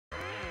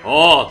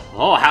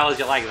Oh, how would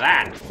you like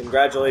that?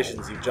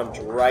 Congratulations, you jumped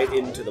right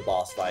into the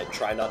boss fight.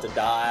 Try not to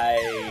die.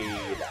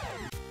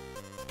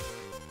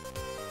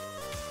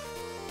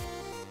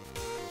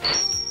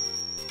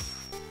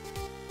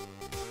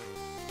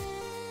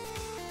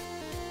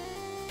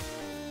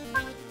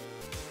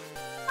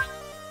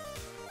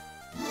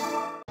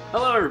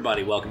 Hello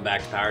everybody, welcome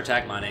back to Power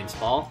Attack. My name's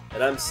Paul.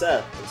 And I'm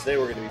Seth, and today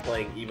we're going to be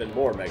playing even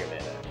more Mega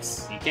Man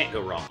X. You can't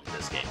go wrong with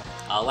this game.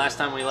 Last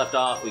time we left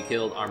off, we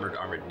killed Armored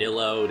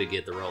Armadillo to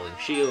get the Rolling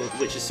Shield,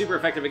 which is super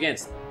effective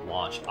against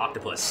Launched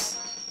Octopus.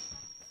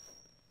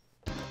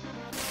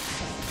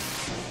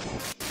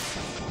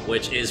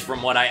 Which is,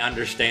 from what I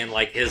understand,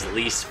 like his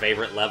least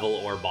favorite level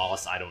or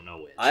boss, I don't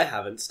know which. I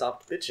haven't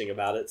stopped bitching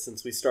about it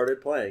since we started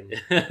playing.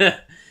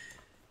 And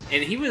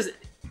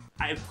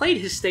I played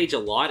his stage a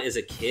lot as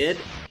a kid.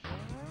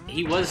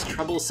 He was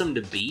troublesome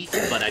to beat,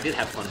 but I did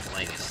have fun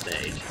playing his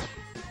stage.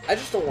 I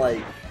just don't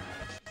like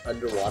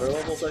underwater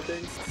levels, I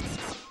think.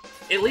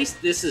 At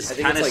least this is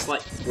kind of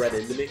like bred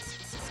into me.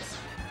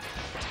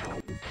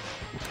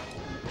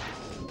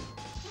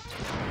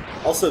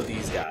 Also,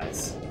 these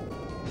guys.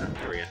 Oh,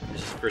 there we go.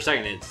 Just for a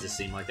second, it just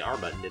seemed like the R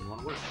button didn't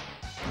want to work.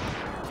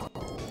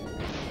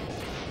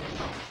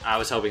 I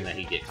was hoping that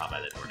he'd get caught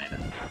by the tornado.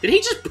 Did he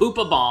just poop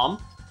a bomb?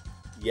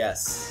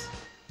 Yes.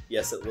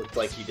 Yes, it looked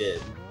like he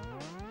did.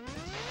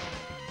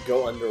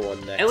 Go under one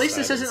next. At least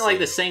this isn't like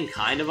the same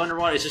kind of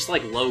underwater. It's just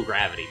like low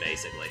gravity,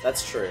 basically.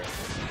 That's true.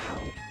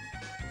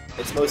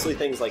 It's mostly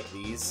things like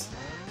these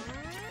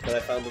that I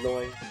found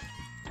annoying.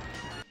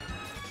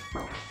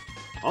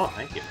 Oh,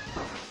 thank you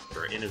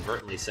for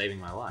inadvertently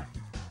saving my life.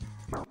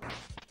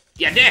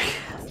 Yeah, dick!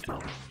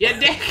 Yeah,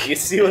 dick! You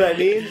see what I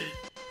mean?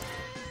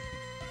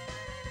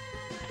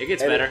 It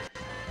gets better.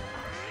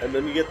 And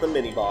then you get the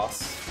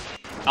mini-boss.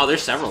 Oh,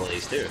 there's several of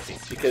these, too.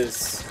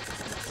 Because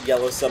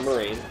Yellow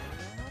Submarine.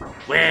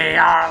 We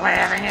are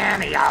living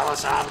in a yellow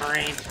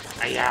submarine.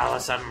 A yellow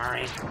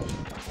submarine.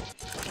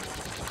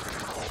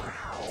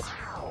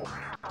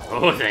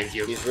 Oh, thank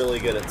you. He's really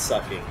good at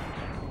sucking.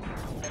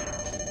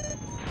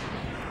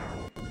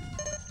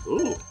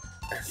 Ooh.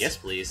 Yes,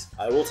 please.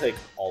 I will take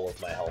all of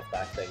my health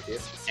back, thank you.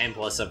 And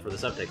plus up for the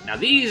subtick. Now,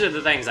 these are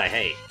the things I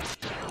hate.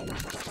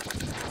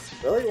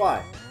 Really?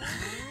 Why?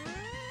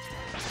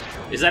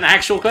 Is that an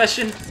actual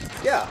question?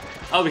 Yeah.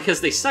 Oh,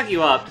 because they suck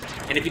you up,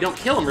 and if you don't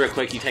kill them real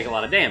quick, you take a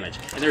lot of damage.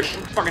 And there's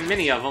fucking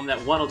many of them that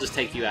one will just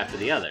take you after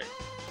the other.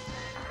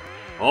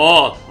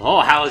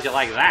 Oh, how would you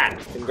like that?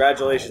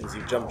 Congratulations,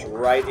 you jumped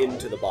right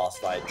into the boss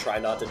fight. Try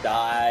not to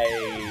die.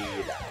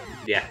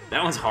 Yeah,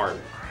 that one's hard.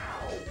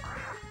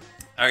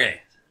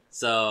 Okay,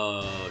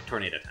 so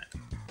tornado time,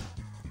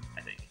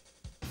 I think.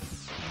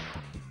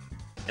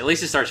 At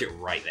least it starts you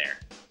right there.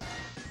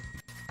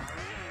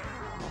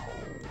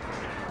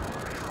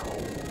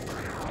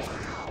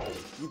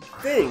 You'd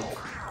think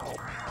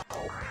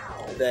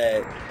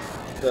that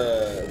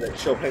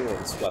Chill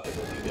Penguin's weapon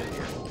would be good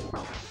here.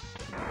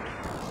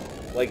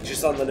 Like,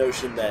 just on the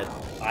notion that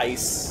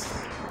ice,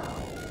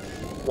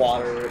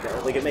 water,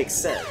 like, it makes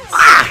sense.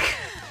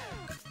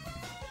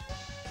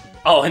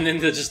 Oh, and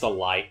then just the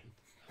light.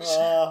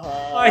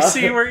 I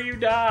see where you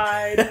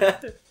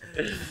died.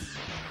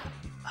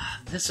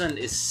 This one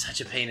is such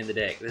a pain in the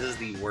dick. This is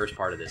the worst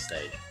part of this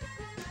stage.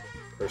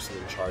 Person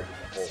in charge of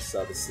the whole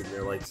sub is sitting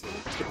there like,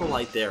 put the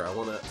light there. I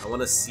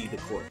wanna see the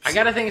corpse. I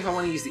gotta think if I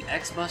want to use the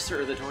X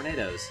Buster or the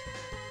tornadoes.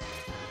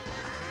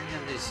 I'm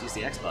gonna just use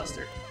the X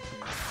Buster.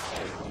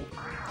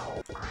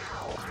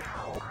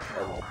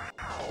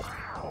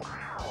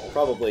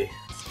 Probably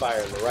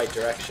fire in the right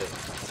direction.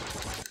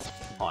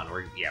 Hold on,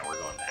 we're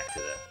going back to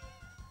the.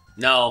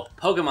 No,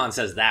 Pokemon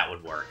says that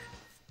would work.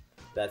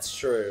 That's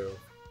true.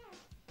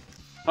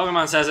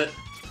 Pokemon says it.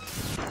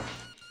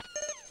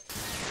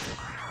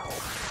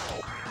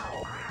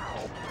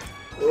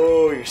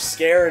 Oh, you're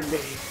scaring me.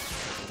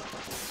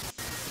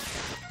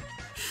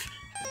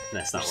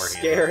 That's not working.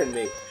 Scaring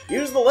me.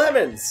 Use the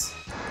lemons.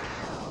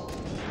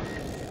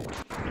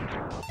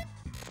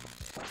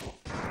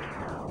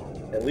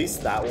 At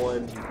least that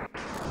one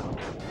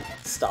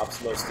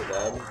stops most of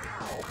them.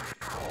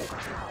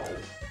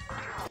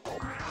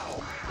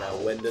 Now,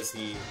 when does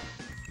he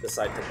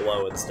decide to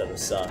blow instead of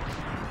suck?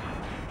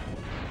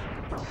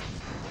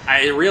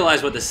 I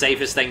realize what the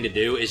safest thing to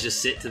do is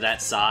just sit to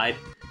that side.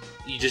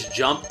 You just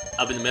jump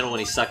up in the middle when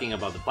he's sucking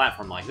above the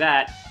platform like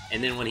that,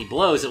 and then when he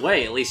blows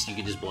away, at least you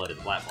can just blow to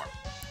the platform.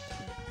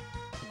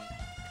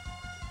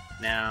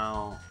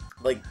 Now...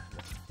 like,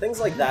 things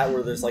like that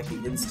where there's like the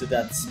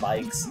insta-death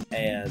spikes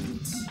and...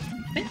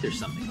 I think there's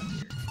something up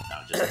here. No,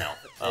 just health.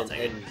 I'll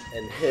take it.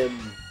 And him...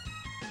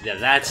 yeah,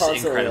 that's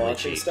constantly incredibly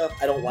launching cheap. stuff.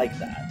 I don't like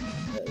that.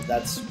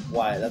 That's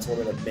one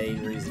of the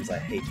main reasons I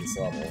hate this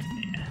level.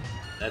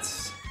 Yeah,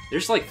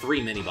 there's like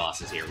 3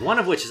 mini-bosses here, one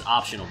of which is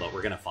optional, but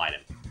we're gonna fight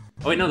him.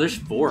 Oh wait, no, there's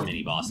 4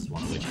 mini-bosses,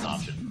 one of which is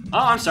optional. Oh,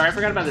 I'm sorry, I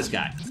forgot about this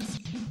guy.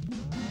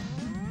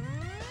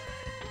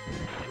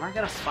 Am I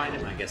gonna fight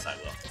him? I guess I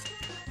will.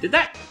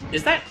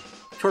 Is that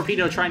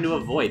torpedo trying to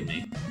avoid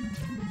me?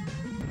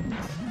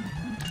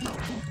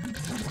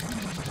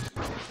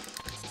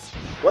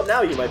 What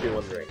now, you might be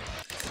wondering?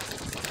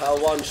 I'll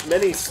launch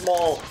many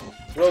small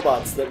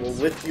robots that will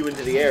lift you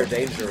into the air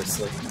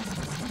dangerously.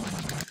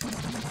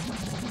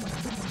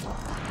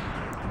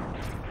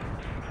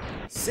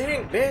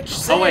 Sing, bitch,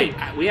 sing! Oh wait,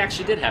 we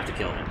actually did have to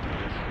kill him.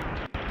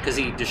 Because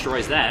he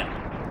destroys that.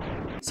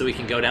 So we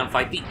can go down and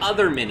fight the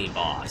other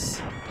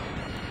mini-boss.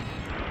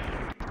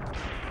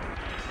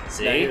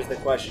 See? Now here's the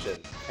question.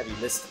 Have you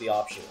missed the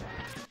optional?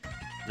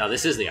 No,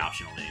 this is the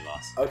optional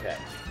mini-boss. Okay.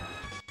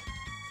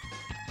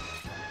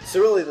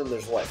 So really then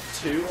there's what,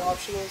 2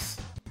 optionals?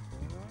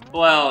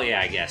 Well,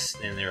 yeah, I guess.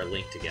 And they're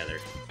linked together.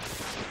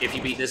 If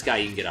you beat this guy,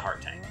 you can get a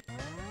heart tank.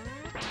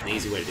 An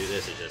easy way to do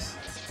this is just...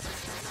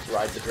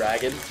 Ride the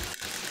dragon?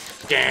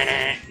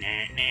 Are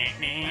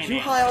you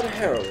high on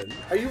heroin?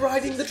 Are you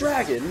riding the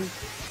dragon?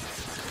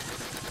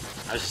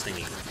 I was just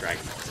thinking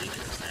Dragon Ball Z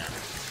just now.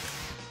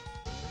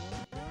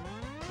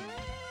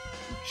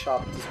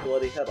 Chopped his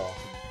bloody head off.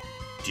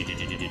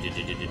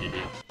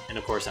 And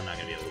of course I'm not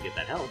going to be able to get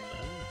that health.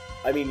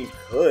 I mean, you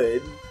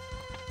could.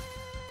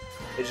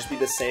 It'd just be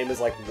the same as,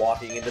 like,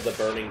 walking into the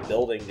burning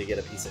building to get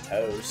a piece of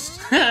toast.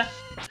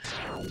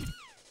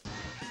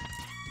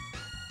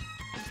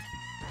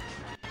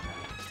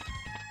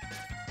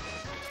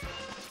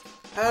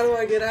 How do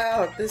I get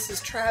out? This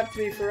has trapped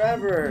me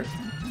forever.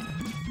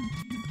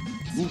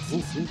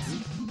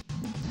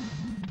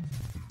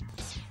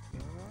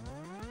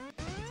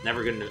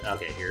 Never gonna...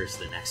 Okay, here's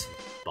the next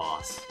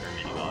boss, or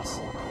mini-boss.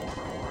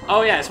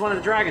 Oh yeah, it's one of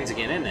the dragons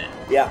again, isn't it?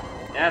 Yeah.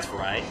 That's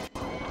right.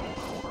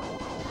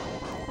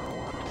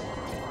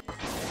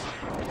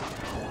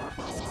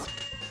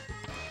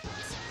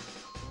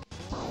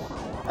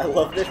 I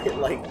love that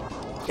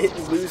it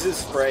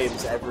loses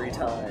frames every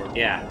time.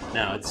 Yeah,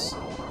 no, it's...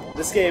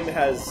 This game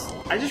has...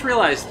 I just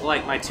realized,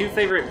 like, my 2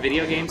 favorite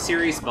video game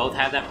series both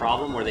have that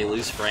problem where they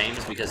lose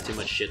frames because too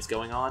much shit's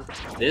going on.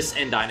 This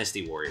and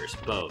Dynasty Warriors,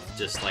 both,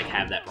 just, like,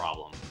 have that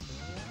problem.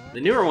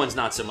 The newer ones,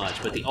 not so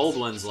much, but the old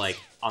ones, like,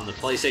 on the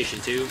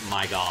PlayStation 2,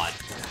 my god.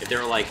 If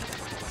there were, like,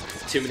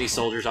 too many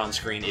soldiers on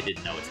screen, it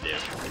didn't know what to do.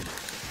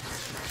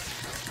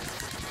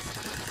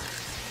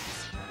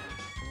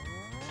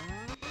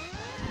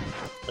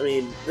 I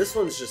mean, this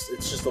one's just...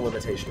 It's just a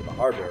limitation of the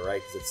hardware,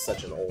 right? Because it's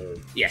such an old...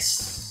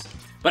 Yes.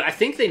 But I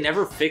think they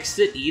never fixed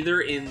it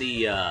either in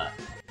the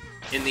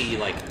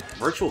like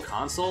Virtual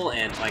Console,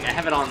 and like I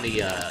have it on the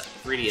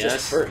 3DS.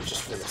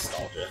 Just for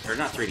nostalgia. Or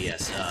not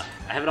 3DS.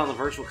 I have it on the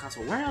Virtual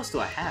Console. Where else do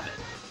I have it?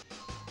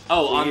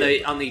 Oh, on the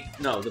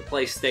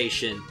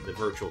PlayStation. The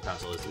Virtual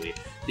Console is the Wii.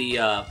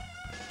 The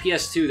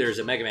PS2. There's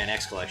a Mega Man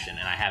X collection,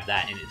 and I have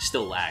that, and it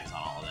still lags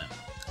on all of them.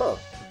 Huh.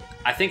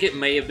 I think it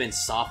may have been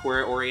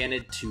software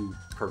oriented to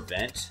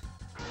prevent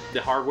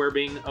the hardware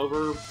being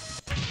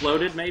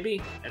overloaded,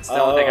 maybe? That's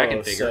the only thing I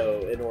can figure.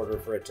 So in order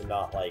for it to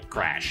not, like...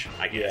 Crash,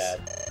 I guess.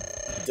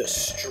 Yeah,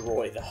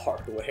 destroy the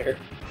hardware.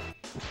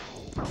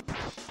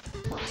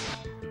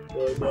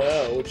 What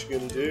now? What you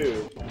gonna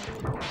do?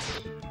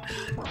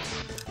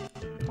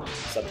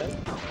 Something?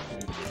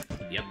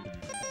 Yep.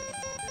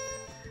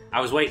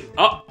 I was waiting.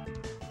 Oh!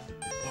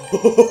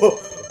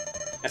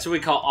 That's what we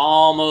call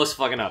almost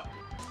fucking up.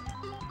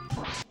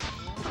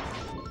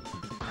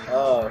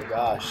 Oh,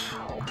 gosh.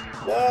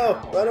 No!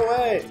 Run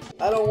away!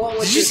 I don't want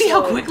what Did you see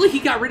how quickly he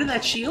got rid of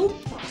that shield?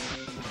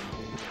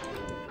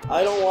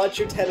 I don't want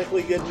your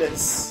tentacly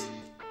goodness.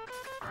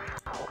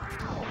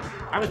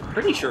 I was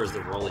pretty sure it was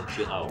the rolling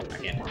shield. Oh, I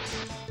can't.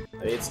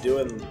 I mean, it's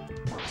doing,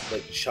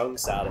 like,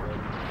 chunks out of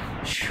him.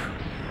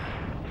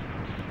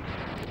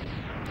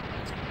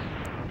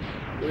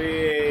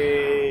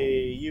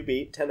 Whee! You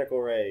beat Tentacle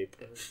Rape.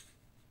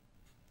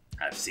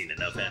 I've seen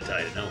enough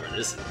hentai to know where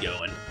this is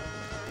going.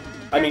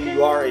 I mean,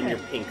 you are in your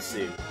pink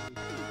suit.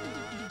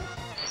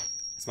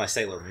 It's my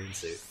Sailor Moon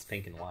suit. It's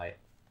pink and white.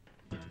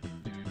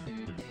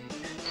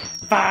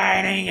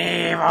 Fighting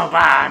evil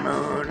by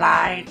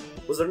moonlight.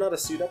 Was there not a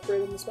suit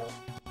upgrade in this map?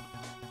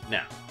 No.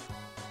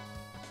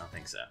 I don't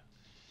think so.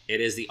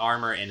 It is the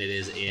armor, and it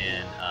is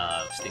in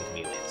Sting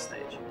Chameleon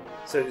stage.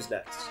 So who's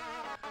next?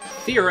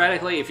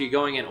 Theoretically, if you're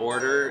going in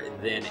order,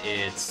 then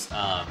it's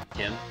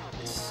him.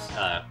 It's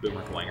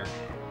Boomer Twanger,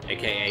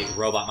 a.k.a.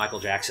 Robot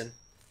Michael Jackson.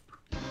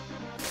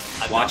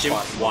 Watch him.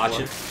 Watch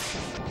him.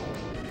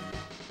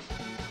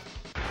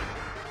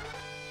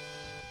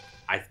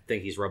 I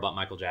think he's Robot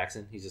Michael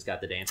Jackson. He's just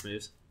got the dance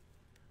moves.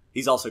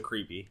 He's also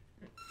creepy.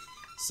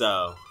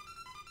 So...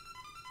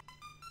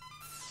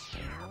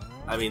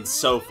 I mean,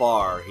 so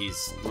far,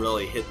 he's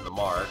really hitting the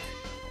mark.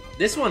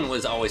 This one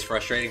was always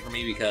frustrating for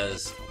me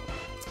because,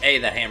 A,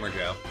 the Hammer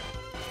Joe.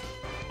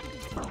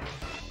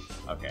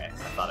 Okay, I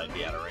thought I'd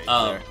be out of range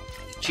there.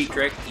 Cheat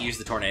trick, use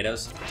the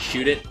tornadoes.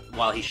 Shoot it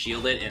while he's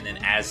shielded, and then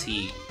as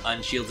he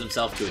unshields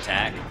himself to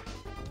attack,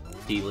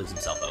 he leaves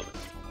himself open.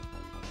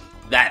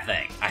 That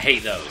thing. I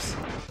hate those.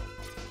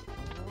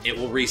 It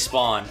will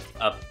respawn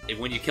up.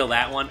 When you kill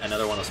that one,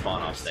 another one will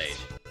spawn off stage.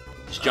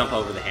 Just jump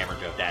over the Hammer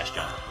Joe, dash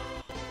jump.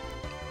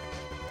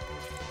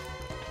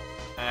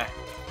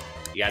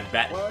 You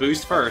gotta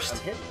boost first. I'm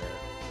hitting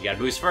it. You gotta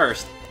boost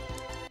first.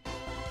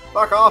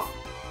 Back off!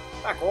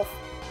 Back off!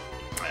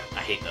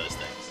 I hate those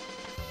things.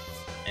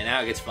 And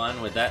now it gets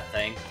fun with that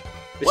thing.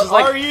 Which What is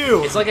like, are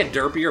you? It's like a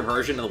derpier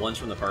version of the ones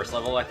from the first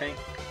level, I think.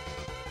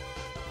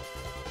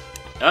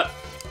 Up.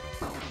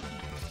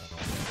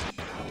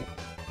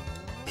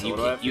 So You, what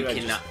do I have to you do? I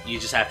cannot. You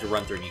just have to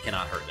run through, and you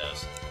cannot hurt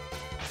those.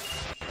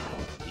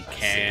 You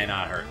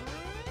cannot hurt.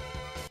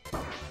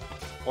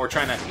 Or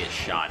try not to get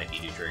shot if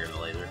you do trigger the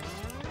laser.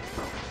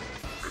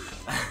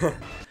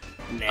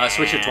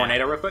 Switch your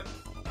tornado real quick.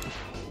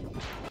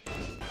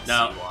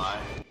 No. See why?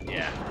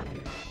 Yeah.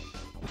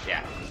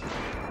 Yeah.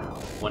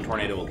 One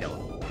tornado will kill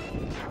him.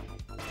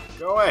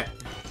 Go away.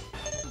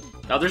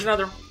 Oh, there's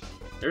another.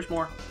 There's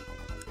more.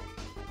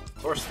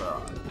 Of course there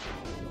are.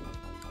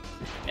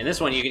 And this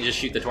one, you can just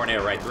shoot the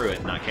tornado right through it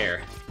and not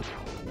care.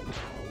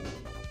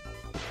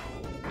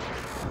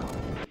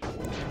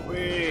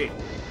 Wee.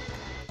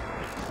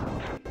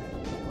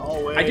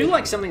 Always. I do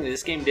like something that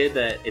this game did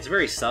that it's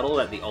very subtle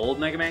that the old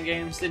Mega Man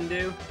games didn't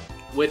do.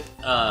 With,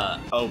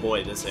 Oh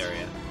boy, this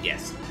area.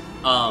 yes.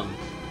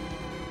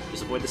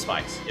 Just avoid the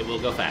spikes. It will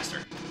go faster.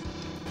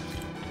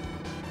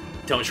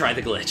 Don't try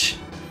the glitch.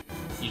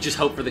 You just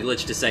hope for the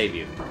glitch to save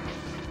you.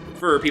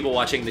 For people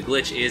watching, the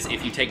glitch is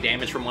if you take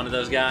damage from one of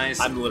those guys...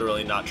 I'm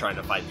literally not trying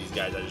to fight these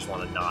guys, I just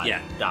want to not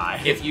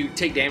die. If you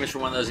take damage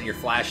from one of those and you're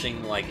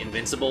flashing, like,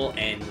 invincible,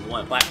 and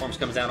one of the platforms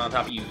comes down on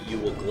top of you, you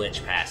will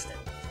glitch past it.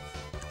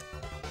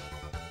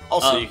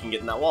 Also, you can get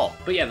in that wall.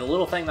 But yeah, the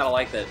little thing that I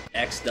like that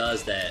X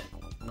does that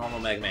normal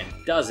Mega Man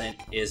doesn't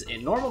is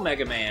in normal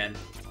Mega Man,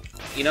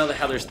 you know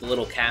how there's the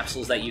little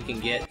capsules that you can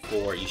get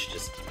for... You should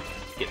just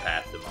get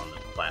past them on the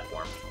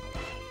platform.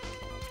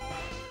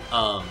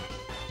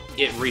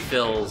 It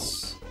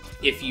refills...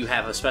 If you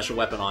have a special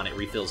weapon on, it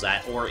refills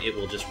that, or it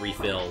will just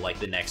refill, like,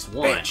 the next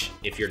one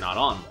if you're not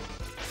on one.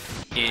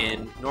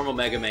 In normal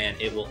Mega Man,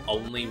 it will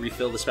only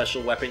refill the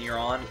special weapon you're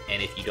on,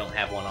 and if you don't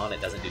have one on,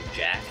 it doesn't do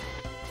jack.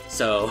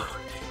 So,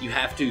 you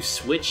have to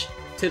switch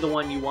to the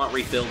one you want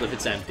refilled if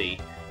it's empty,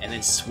 and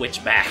then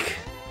switch back.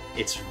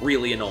 It's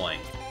really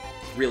annoying.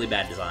 Really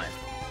bad design.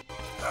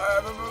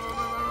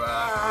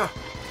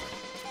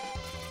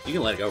 You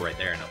can let it go right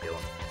there and it'll kill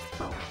him.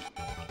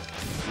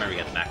 Remember, you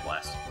got the back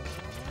blast.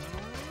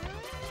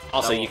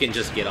 Also, you can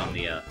just get on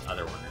the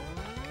other one.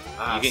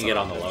 You can get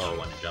on the lower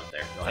one and jump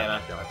there. Go ahead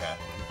and jump. Okay.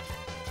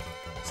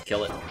 Just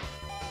kill it.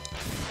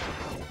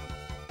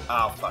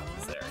 Oh, fuck,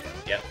 it's there again.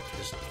 Yep.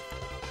 Just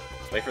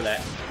wait for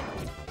that.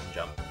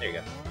 Jump. There you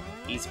go.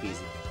 Easy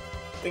peasy.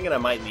 Thinking I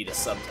might need a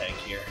sub-tank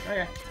here.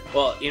 Okay.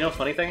 Well, you know,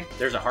 funny thing?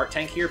 There's a heart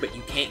tank here, but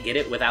you can't get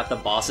it without the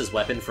boss's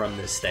weapon from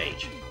this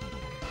stage.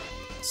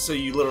 So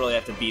you literally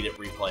have to beat it,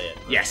 replay it.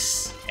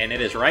 Yes, and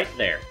it is right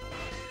there.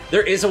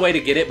 There is a way to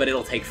get it, but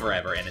it'll take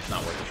forever, and it's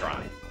not worth a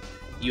try.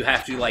 You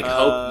have to, like,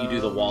 hope you do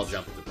the wall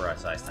jump at the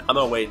precise time. I'm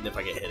gonna wait, and if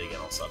I get hit again,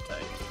 I'll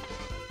sub-tank.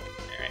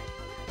 Alright.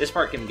 This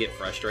part can get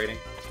frustrating,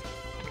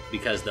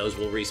 because those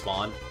will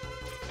respawn.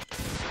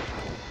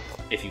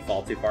 If you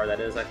fall too far, that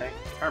is, I think.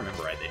 If I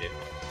remember right, they do.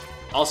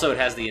 Also, it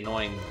has the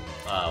annoying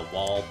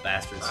wall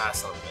bastards. Ah,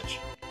 son of a bitch.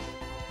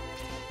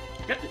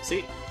 Yep, see?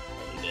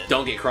 You did.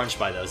 Don't get crunched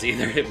by those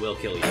either, it will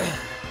kill you.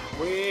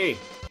 Wee!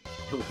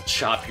 It will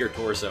chop your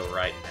torso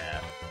right in half.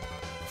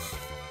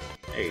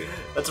 There you go.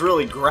 That's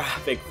really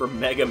graphic for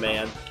Mega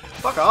Man.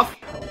 Fuck off!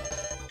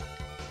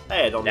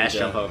 Hey, I don't Dash need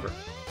to... jump over.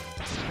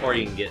 Or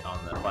you can get on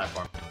the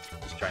platform.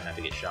 Just try not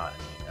to get shot.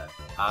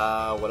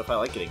 What if I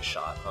like getting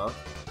shot, huh?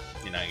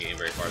 You're not getting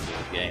very far through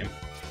this game.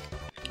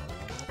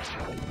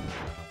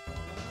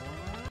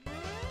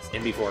 It's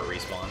in before it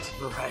respawns.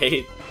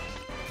 Right.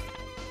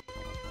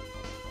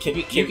 Can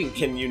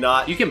you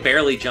not? You can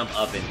barely jump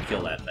up and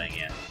kill that thing,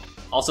 yeah.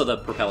 Also, the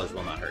propellers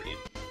will not hurt you.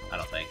 I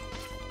don't think.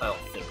 I don't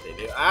think they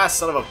do. Ah,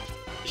 son of a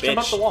Just bitch. jump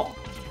up the wall.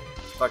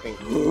 Fucking...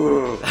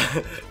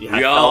 yeah,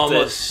 You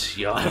almost...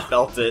 Yeah. I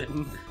felt it. I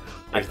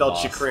There's felt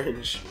the you boss.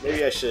 cringe.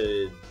 Maybe I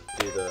should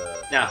do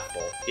the... No.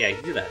 full. Yeah, you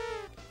can do that.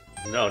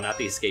 No, not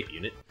the escape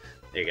unit.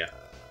 There you go.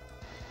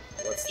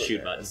 What's the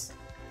Shoot next?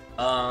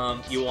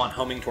 buttons. You want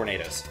homing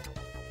tornadoes.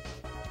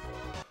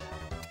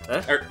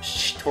 Huh? Or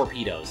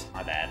torpedoes,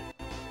 my bad.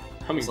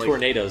 Homing Like,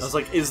 tornadoes. I was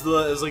like, is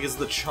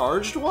the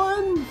charged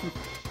one?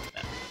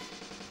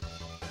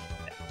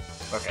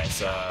 Okay,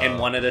 so... And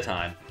one at a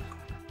time.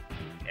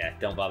 Yeah,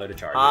 don't bother to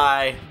charge.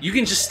 Hi. You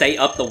can just stay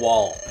up the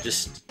wall,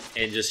 just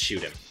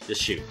shoot him.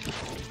 Just shoot.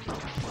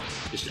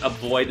 Just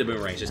avoid the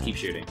boomerangs. Just keep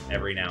shooting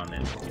every now and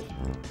then.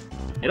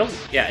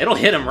 It'll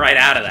hit him right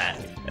out of that.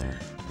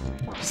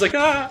 It's like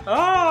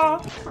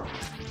ah.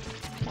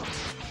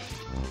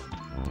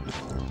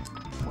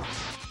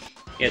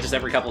 Yeah, just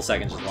every couple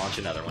seconds, just launch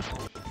another one.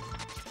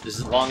 This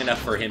is long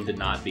enough for him to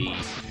not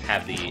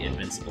have the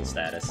invincible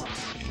status.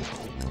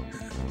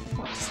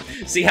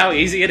 See how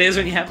easy it is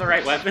when you have the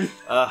right weapon?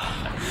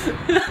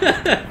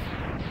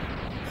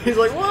 He's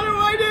like, what do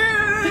I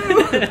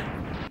do?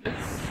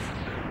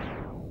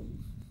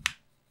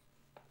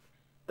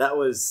 That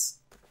was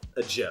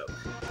a joke.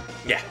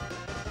 Yeah.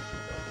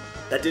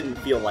 That didn't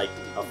feel like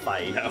a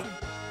fight. No.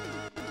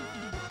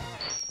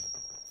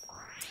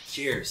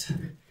 Cheers.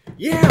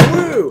 Yeah,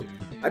 woo!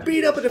 I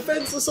beat up a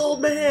defenseless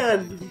old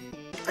man!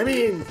 I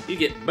mean... You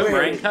get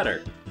boomerang wait.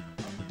 cutter.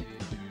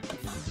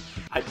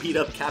 I beat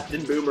up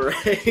Captain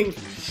Boomerang.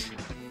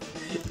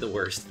 The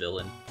worst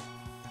villain.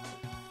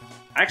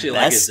 I actually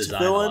like his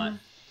design a lot.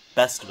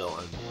 Best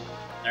villain.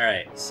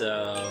 Alright,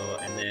 so,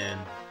 and then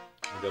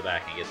we'll go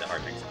back and get the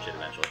hard things and shit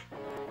eventually.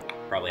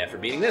 Probably after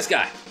beating this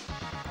guy.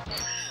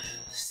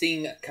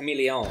 Sing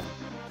Chameleon.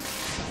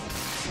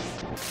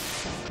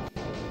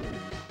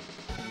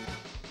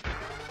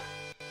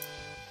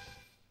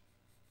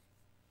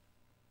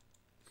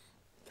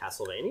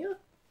 Castlevania?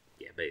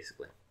 Yeah,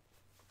 basically.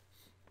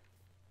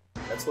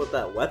 That's what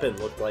that weapon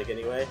looked like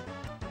anyway.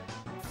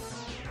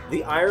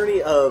 The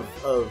irony of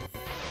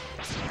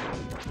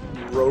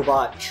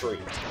robot tree.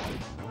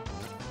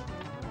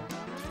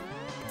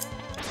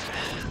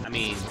 I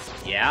mean,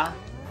 yeah.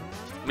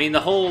 I mean, the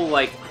whole,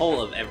 like,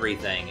 whole of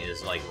everything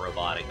is, like,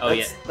 robotic. Oh,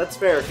 yeah. That's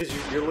fair, because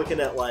you're looking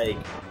at, like,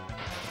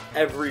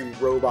 every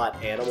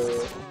robot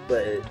animal,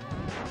 but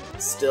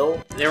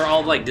still. They're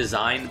all, like,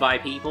 designed by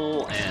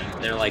people,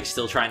 and they're, like,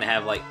 still trying to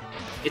have, like...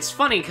 It's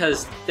funny,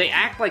 because they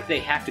act like they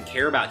have to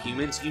care about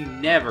humans. You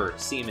never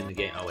see them in the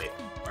game. Oh, wait.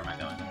 Where am I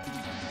going?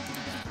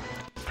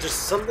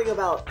 Just something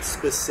about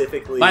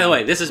specifically... By the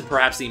way, this is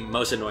perhaps the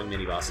most annoying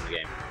mini-boss in the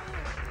game.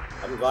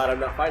 I'm glad I'm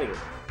not fighting him.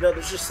 No,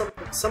 there's just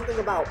something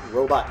about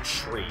Robot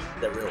Tree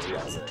that really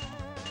does it.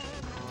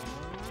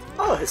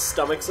 Oh, his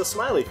stomach's a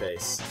smiley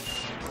face.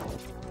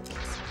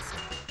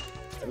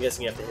 I'm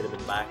guessing you have to hit him in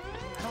the back.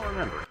 I don't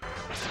remember.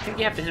 I think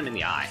you have to hit him in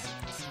the eye.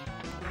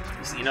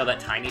 You know that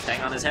tiny thing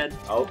on his head?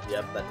 Oh,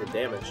 yep, that did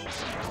damage.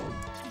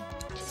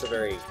 It's a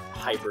very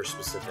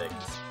hyper-specific...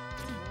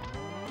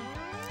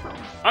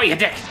 Oh, you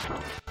dick!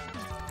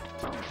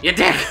 You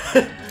dick!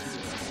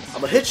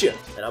 I'm gonna hit you,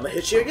 and I'm gonna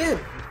hit you again!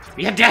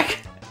 You dick!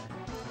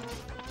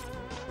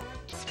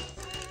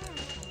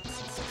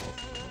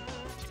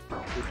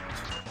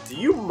 Do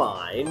you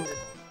mind?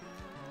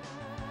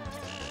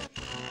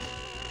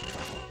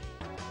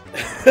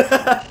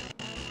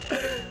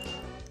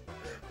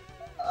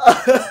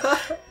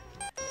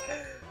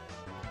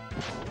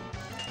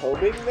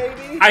 Homing,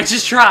 maybe? I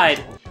just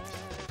tried!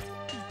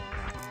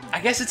 I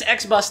guess it's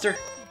X-Buster.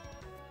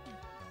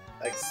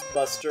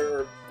 X-Buster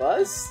or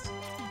Bust?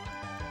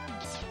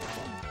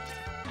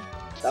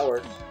 That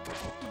works.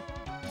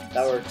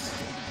 That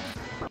works.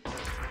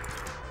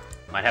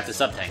 Might have to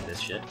sub-tank this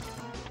shit.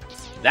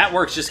 That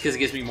works just because it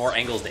gives me more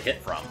angles to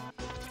hit from.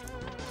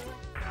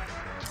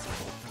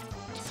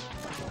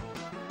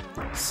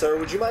 Sir,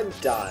 would you mind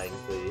dying,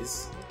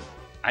 please?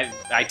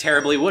 I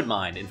terribly would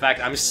mind. In fact,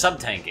 I'm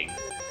sub-tanking.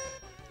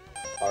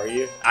 Are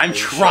you? I'm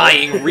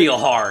trying real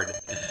hard.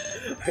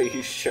 Are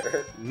you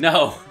sure?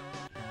 No.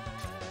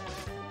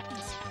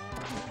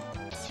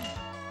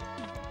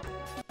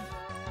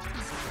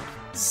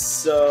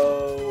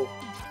 So...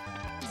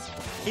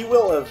 he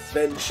will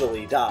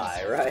eventually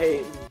die,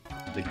 right?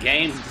 The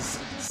game's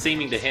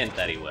seeming to hint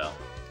that he will.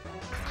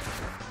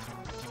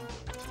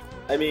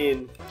 I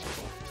mean,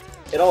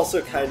 it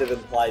also kind of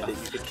implied that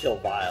you could kill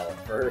Vile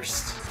at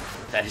first.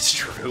 That is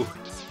true.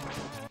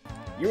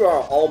 You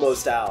are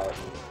almost out.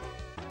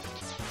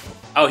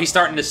 Oh, he's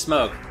starting to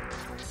smoke.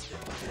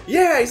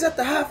 Yeah, he's at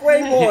the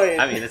halfway point!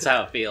 I mean, that's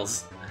how it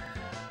feels.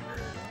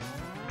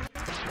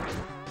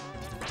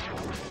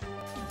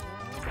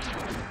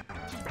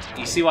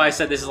 You see why I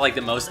said this is like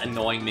the most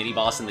annoying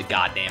mini-boss in the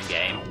goddamn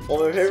game? Well,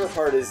 my favorite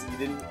part is you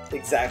didn't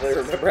exactly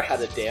remember how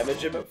to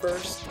damage him at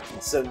first.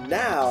 So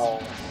now,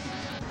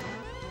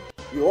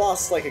 you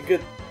lost like a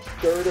good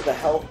third of the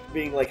health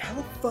being like, how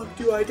the fuck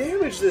do I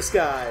damage this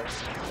guy?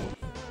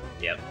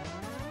 Yep.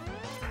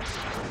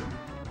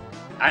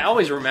 I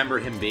always remember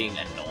him being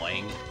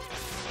annoying.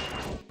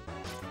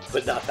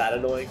 But not that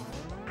annoying?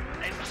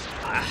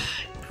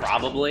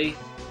 Probably.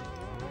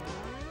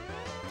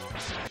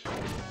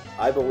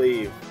 I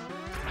believe.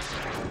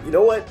 You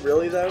know what,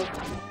 really, though?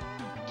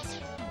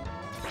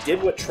 He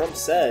did what Trump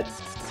said.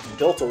 He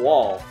built a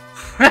wall.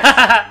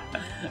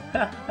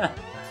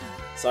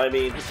 So, I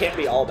mean, he can't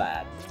be all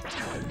bad.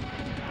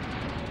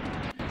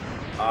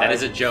 That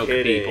is a joke,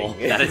 people.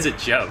 That is a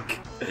joke.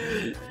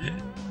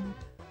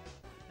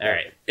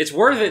 Alright. It's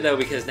worth it, though,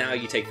 because now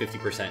you take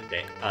 50%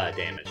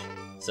 damage.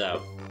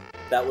 So...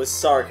 That was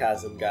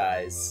sarcasm,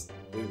 guys.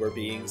 We were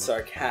being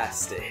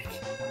sarcastic.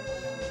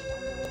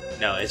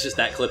 No, it's just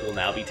that clip will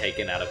now be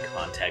taken out of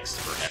context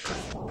forever.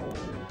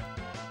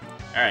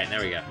 Alright,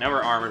 there we go. Now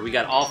we're armored. We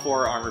got all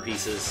 4 armor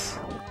pieces.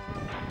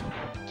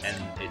 And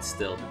it's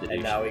still the douche.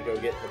 And now we go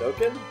get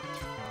Hadoken?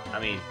 I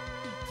mean,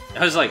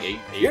 I was like,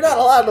 you're not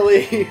allowed to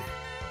leave!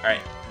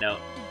 Alright, no.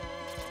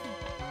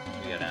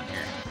 We go down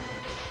here.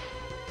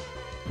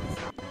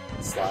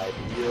 Slide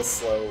real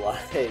slow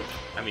like...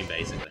 I mean,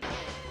 basically.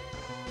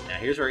 Now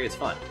here's where it gets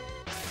fun.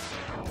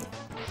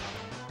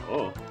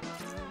 Oh.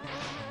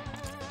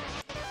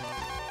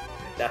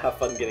 Now have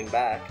fun getting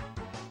back.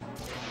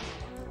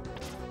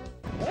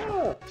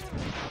 Oh.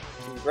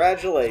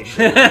 Congratulations.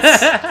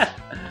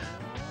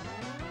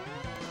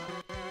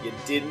 You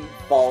didn't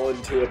fall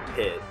into a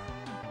pit.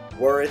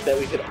 Were it that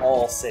we could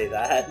all say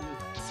that.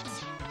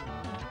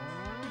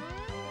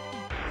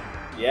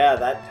 Yeah,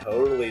 that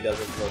totally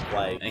doesn't look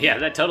like... Yeah,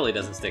 that totally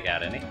doesn't stick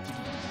out any.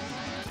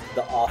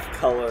 the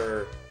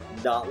off-color,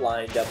 not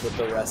lined up with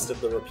the rest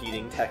of the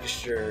repeating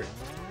texture.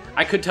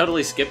 I could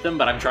totally skip them,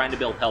 but I'm trying to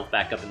build health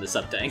back up in the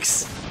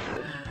sub-tanks.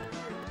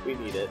 We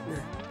need it.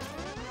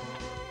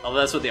 Although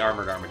that's what the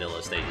Armored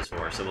Armadillo stage is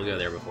for, so we'll go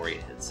there before we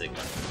hit Sigma.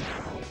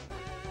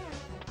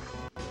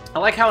 I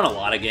like how in a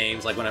lot of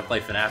games, like when I play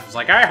FNAF, it's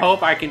like, I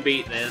hope I can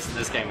beat this, and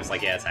this game is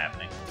like, yeah, it's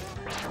happening.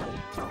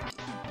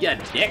 Yeah,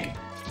 dick!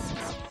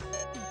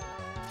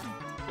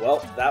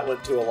 Well, that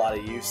went to a lot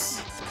of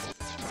use.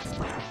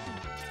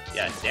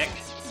 Yeah, dick.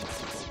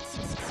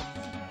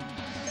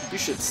 You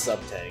should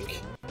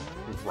sub-tank.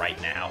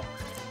 Right now.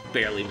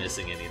 Barely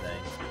missing anything.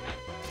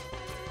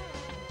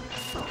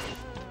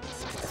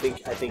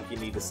 I think you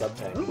need a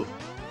sub-tank. Ooh.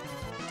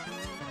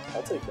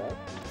 I'll take that.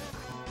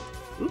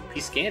 Ooh,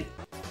 piece of candy.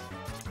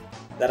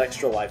 That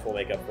extra life will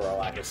make up for our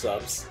lack of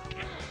subs.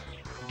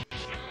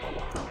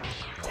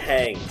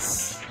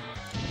 Tanks.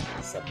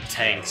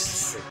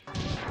 Tanks.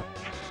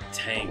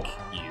 Tank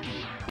you.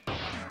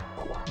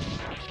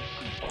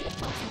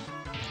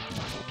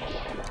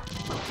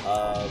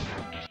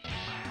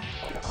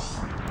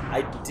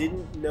 I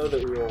didn't know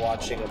that we were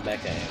watching a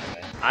mecha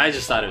anime. I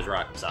just thought it was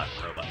Rock'em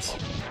Sock'em Robots.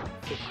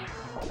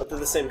 But they're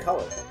the same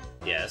color.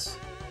 Yes.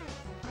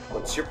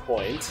 What's your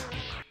point?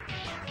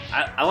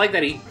 I like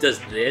that he does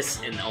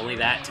this and only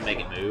that to make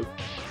it move.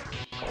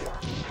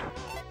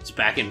 It's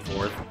back and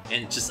forth,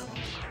 and it just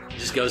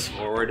goes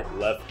forward.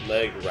 Left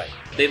leg, right.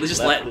 They just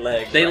Left let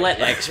leg, they right.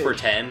 let X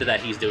pretend that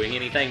he's doing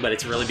anything, but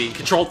it's really being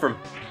controlled from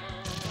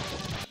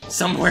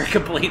somewhere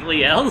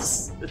completely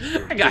else.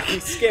 I got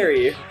Scare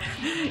you.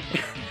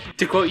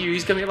 To quote you,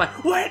 he's coming in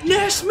like,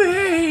 "Witness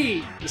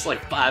me!" Just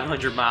like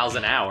 500 miles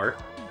an hour.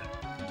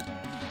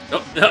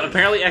 Oh, no,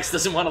 apparently X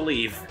doesn't want to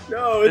leave.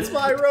 No, it's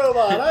my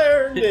robot. I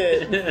earned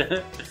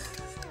it.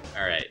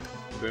 All right,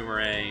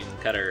 boomerang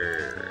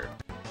cutter.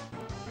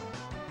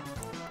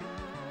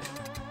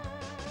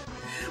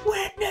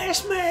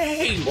 Witness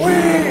me!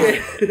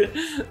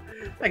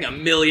 Like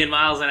 1,000,000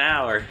 miles an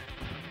hour.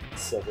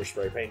 Silver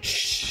spray paint.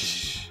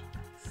 Shh.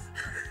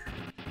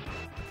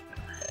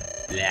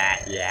 Blah.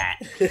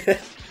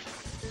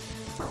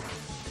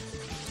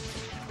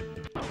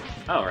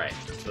 Oh, right.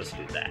 I'm supposed to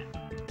do that.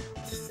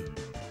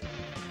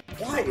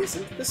 Why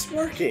isn't this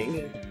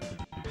working?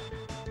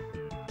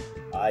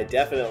 I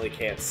definitely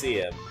can't see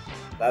him.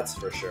 That's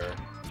for sure.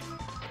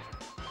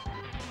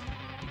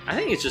 I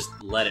think it's just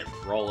let it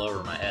roll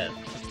over my head.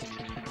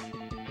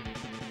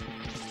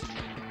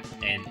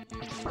 And...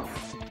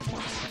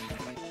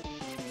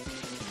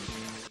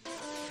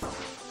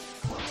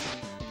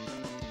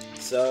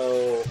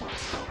 So...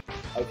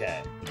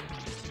 Okay.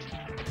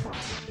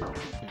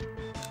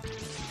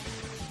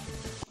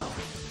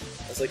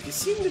 It's like, you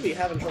seem to be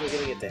having trouble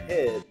getting it to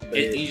hit, but...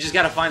 you just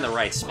gotta find the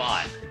right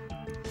spot.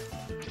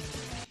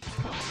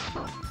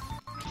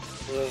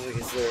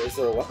 Is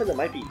there a weapon that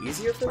might be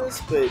easier for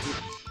this? But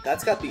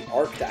that's got the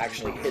arc to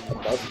actually hit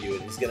above you,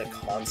 and he's gonna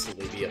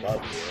constantly be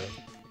above you.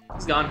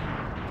 It's gone.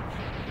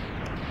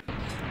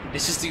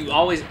 It's just you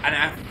always... And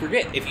I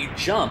forget, if you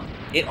jump,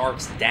 it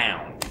arcs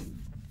down.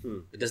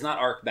 It does not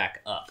arc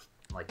back up,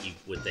 like you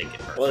would think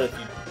it. Well, if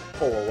you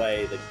pull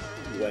away, the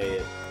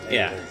way it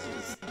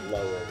is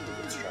lower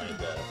because it's trying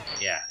to...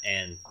 Yeah,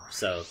 and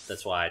so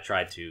that's why I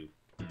tried to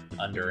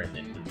under and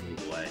then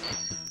move away.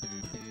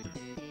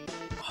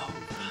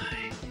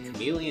 Alright.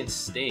 Chameleon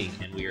Sting,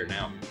 and we are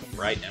now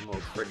bright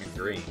emerald friggin'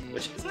 green,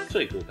 which is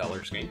actually a cool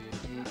color scheme.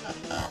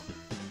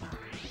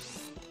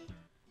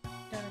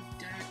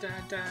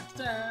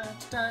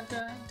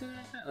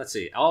 Let's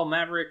see. All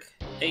Maverick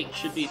 8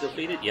 should be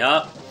defeated.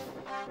 Yup.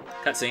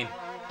 Cutscene.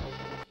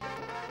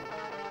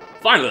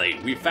 Finally,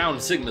 we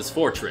found Sigma's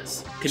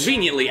fortress.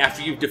 Conveniently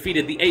after you've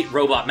defeated the 8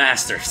 robot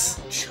masters.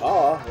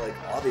 Like,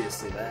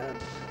 obviously, man.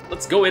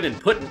 Let's go in and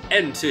put an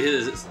end to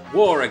his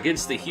war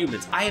against the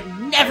humans. I have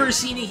never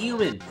seen a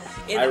human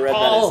in I read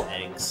all...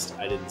 that as angst.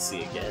 I didn't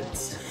see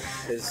against.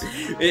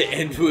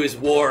 And to his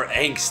war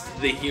angst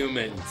the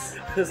humans.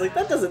 I was like,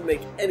 that doesn't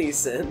make any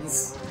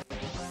sense.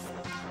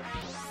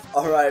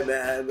 Alright,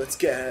 man, let's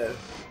go.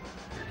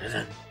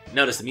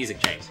 Notice the music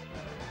change.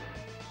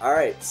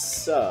 Alright,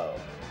 so...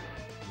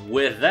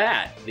 With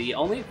that, the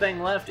only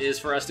thing left is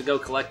for us to go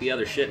collect the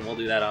other shit, and we'll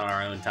do that on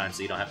our own time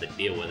so you don't have to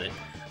deal with it.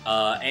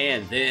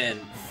 And then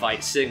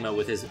fight Sigma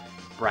with his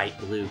bright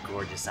blue,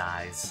 gorgeous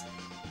eyes.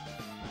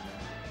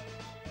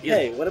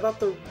 Hey, what about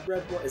the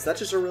red one? Is that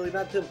just a really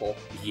bad pimple?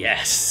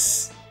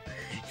 Yes!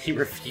 He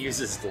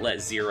refuses to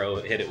let Zero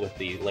hit it with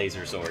the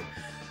laser sword.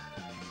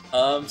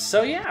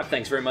 So yeah,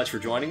 thanks very much for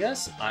joining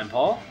us. I'm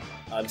Paul.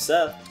 I'm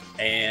Seth.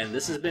 And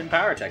this has been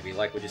Power Tech. If you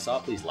like what you saw,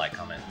 please like,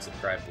 comment, and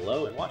subscribe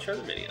below, and watch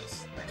other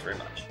videos. Thanks very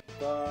much.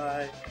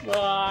 Bye.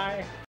 Bye!